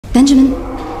Benjamin,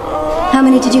 how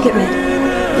many did you get right?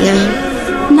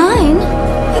 9. 9?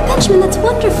 Hey, Benjamin, that's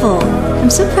wonderful. I'm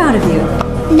so proud of you.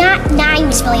 Not 9,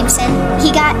 Miss Williamson.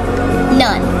 He got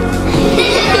none.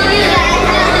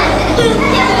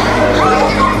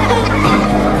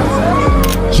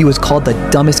 He was called the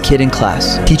dumbest kid in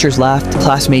class. Teachers laughed,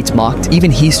 classmates mocked,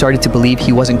 even he started to believe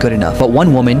he wasn't good enough. But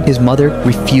one woman, his mother,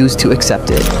 refused to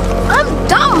accept it. I'm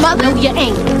dumb, Mother. No, you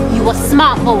ain't. You a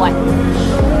smart boy.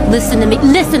 Listen to me.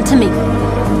 Listen to me.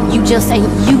 You just ain't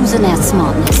using that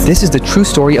smartness. This is the true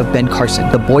story of Ben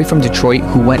Carson, the boy from Detroit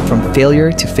who went from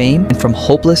failure to fame and from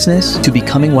hopelessness to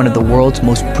becoming one of the world's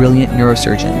most brilliant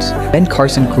neurosurgeons. Ben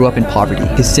Carson grew up in poverty.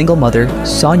 His single mother,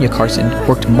 Sonia Carson,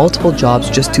 worked multiple jobs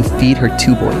just to feed her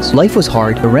 2 boys. Life was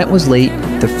hard, the rent was late,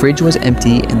 the fridge was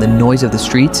empty, and the noise of the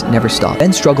streets never stopped.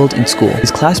 Ben struggled in school.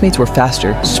 His classmates were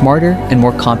faster, smarter, and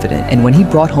more confident, and when he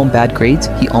brought home bad grades,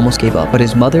 he almost gave up. But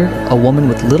his mother, a woman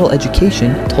with little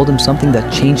education, told him something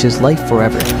that changed his life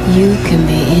forever. You can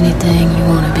be anything you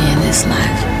want to be in this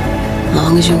life, as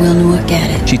long as you're willing to work at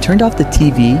it. She turned off the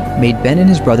TV, made Ben and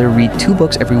his brother read 2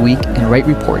 books every week and write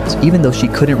reports, even though she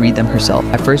couldn't read them herself.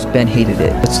 At first, Ben hated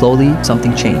it, but slowly,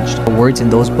 something changed. The words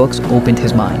in those books opened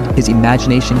his mind. His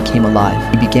imagination came alive.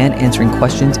 He began answering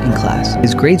questions in class.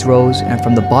 His grades rose, and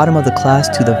from the bottom of the class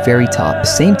to the very top, the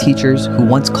same teachers who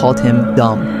once called him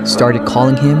dumb started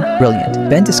calling him brilliant.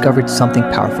 Ben discovered something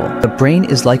powerful. The brain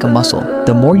is like a muscle.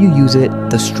 The more you use it,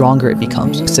 the stronger it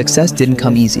becomes. Success didn't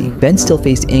come easy. Ben still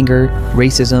faced anger,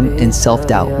 racism, and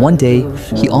self-doubt. One day,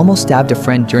 he almost stabbed a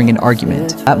friend during an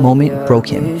argument. That moment broke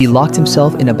him. He locked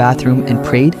himself in a bathroom and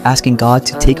prayed, asking God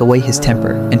to take away his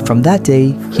temper. And from that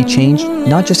day, he changed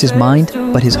not just his mind,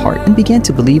 but his heart, and began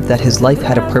to believe that his life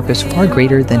had a purpose far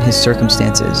greater than his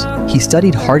circumstances. He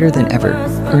studied harder than ever,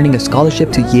 earning a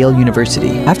scholarship to Yale University.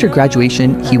 After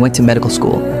graduation, he went to medical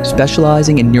school,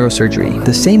 specializing in neurosurgery.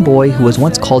 The same boy who was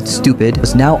once called stupid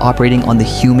was now operating on the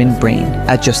human brain.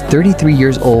 At just 33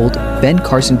 years old, Ben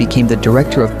Carson became the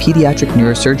director of pediatric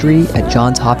neurosurgery at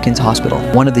Johns Hopkins Hospital,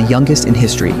 one of the youngest in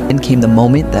history. Then came the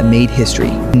moment that made history.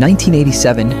 In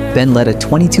 1987, Ben led a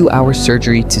 22-hour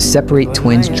surgery to separate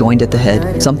twins joined at the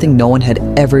head, something no one had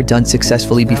ever done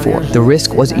successfully before. The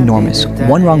risk was enormous.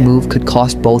 One wrong move could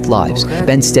cost both lives.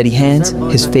 Ben's steady hands,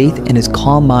 his faith, and his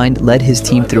calm mind led his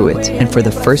team through it, and for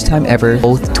the first time ever,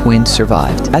 both twins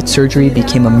survived. That surgery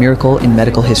became a miracle in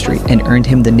medical history and earned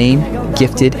him the name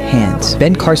Gifted Hands.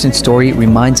 Ben Carson's story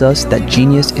reminds us that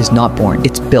genius is not born,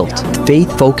 it's built. With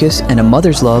faith, focus, and a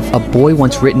mother's love, a boy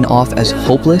once written off as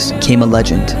hopeless became a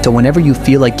legend. So whenever you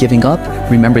feel like giving up,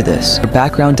 remember this: your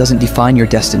background doesn't define your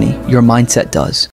destiny, your mindset does.